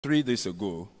3 days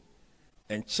ago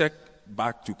and checked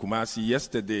back to Kumuyi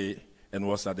yesterday and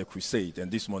was at the crusade.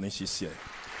 And this morning she's here.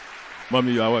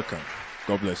 Mommy, you are welcome.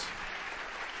 God bless you.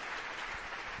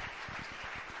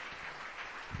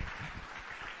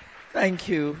 Thank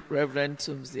you, Reverend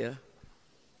Tumzia.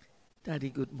 Daddy,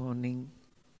 good morning.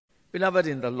 Beloved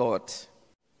in the Lord,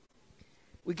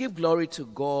 we give glory to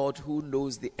God who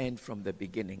knows the end from the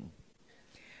beginning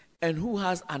and who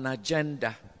has an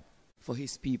agenda for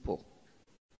his people.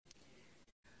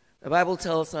 The Bible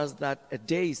tells us that a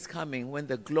day is coming when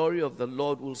the glory of the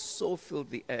Lord will so fill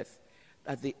the earth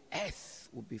that the earth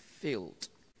will be filled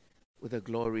with the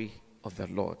glory of the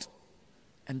Lord.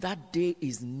 And that day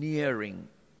is nearing.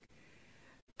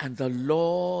 And the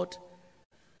Lord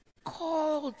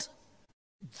called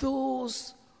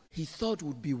those he thought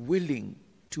would be willing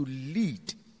to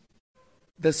lead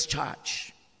this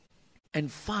charge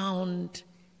and found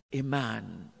a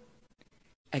man,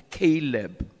 a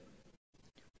Caleb,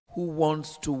 who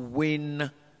wants to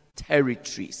win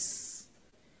territories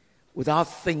without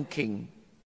thinking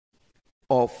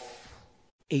of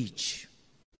age.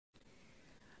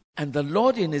 And the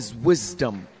Lord in his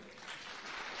wisdom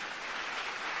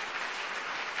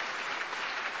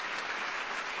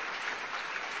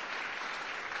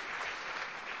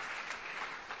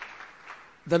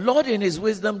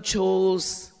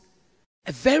chose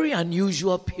a very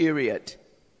unusual period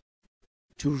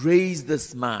to raise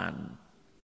this man.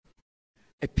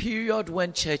 A period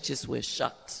when churches were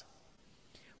shut,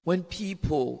 when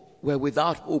people were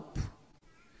without hope,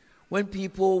 when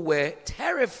people were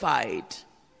terrified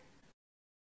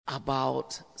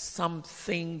about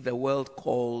something the world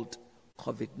called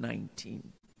COVID-19.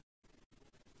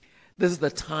 This is the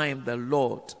time the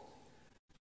Lord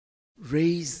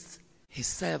raised his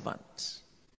servant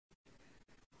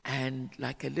and,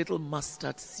 like a little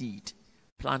mustard seed,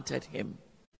 planted him,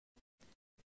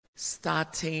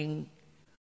 starting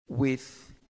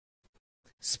with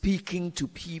speaking to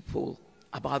people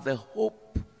about the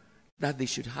hope that they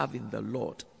should have in the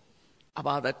Lord,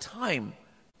 about the time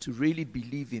to really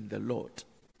believe in the Lord.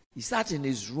 He sat in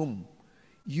his room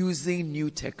using new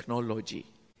technology,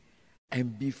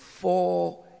 and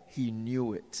before he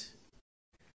knew it,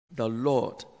 the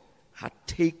Lord had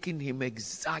taken him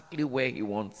exactly where he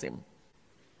wants him.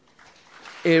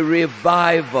 A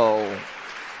revival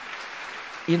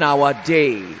in our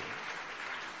day.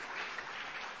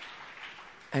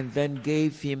 And then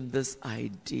gave him this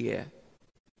idea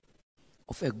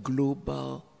of a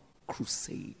global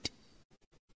crusade.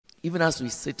 Even as we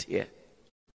sit here,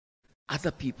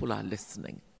 other people are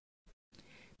listening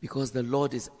because the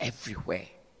Lord is everywhere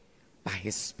by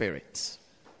his Spirit.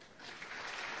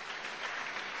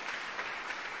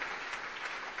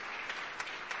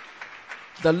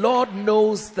 The Lord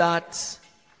knows that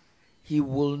he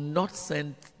will not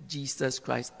send Jesus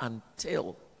Christ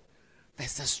until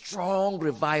there's a strong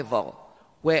revival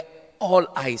where all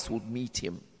eyes would meet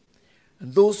him.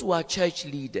 And those who are church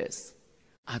leaders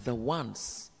are the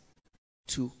ones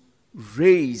to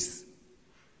raise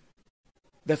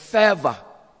the fervor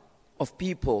of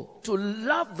people to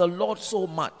love the Lord so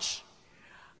much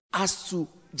as to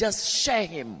just share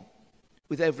him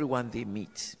with everyone they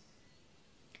meet.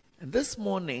 And this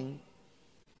morning,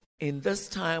 in this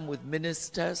time with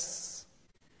ministers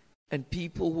and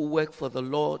people who work for the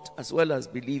Lord as well as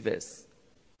believers,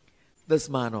 this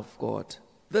man of God,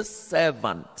 this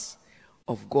servant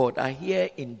of God, I hear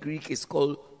in Greek is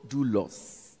called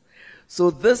doulos. So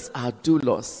this our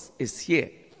doulos is here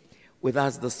with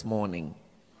us this morning.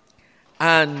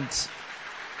 And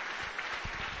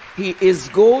he is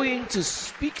going to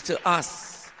speak to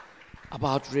us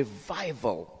about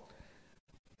revival,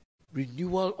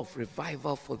 renewal of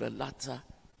revival for the latter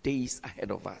days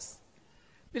ahead of us.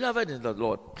 Beloved in the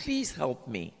Lord, please help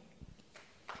me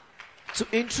to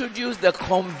introduce the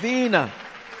convener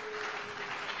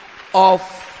of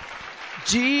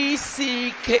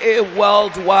GCK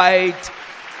Worldwide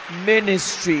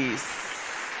Ministries,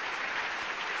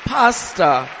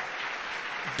 Pastor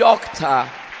Dr.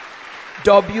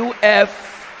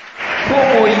 W.F.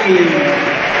 Kumuyi.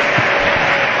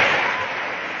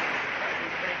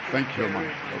 Thank you, man.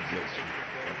 God bless you.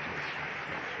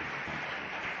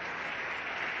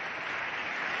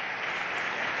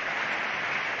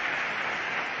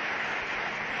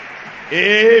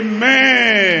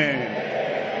 Amen.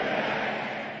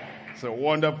 It's a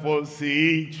wonderful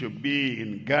thing to be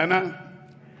in Ghana,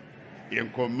 in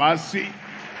Kumasi,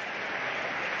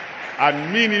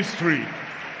 and ministry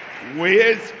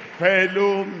with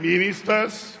fellow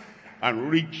ministers and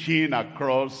reaching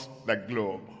across the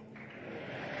globe.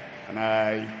 And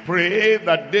I pray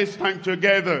that this time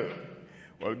together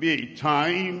will be a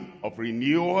time of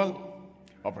renewal,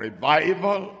 of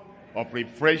revival, of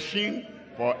refreshing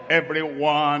for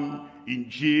everyone in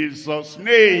Jesus'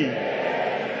 name.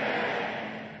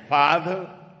 Father,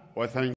 we thank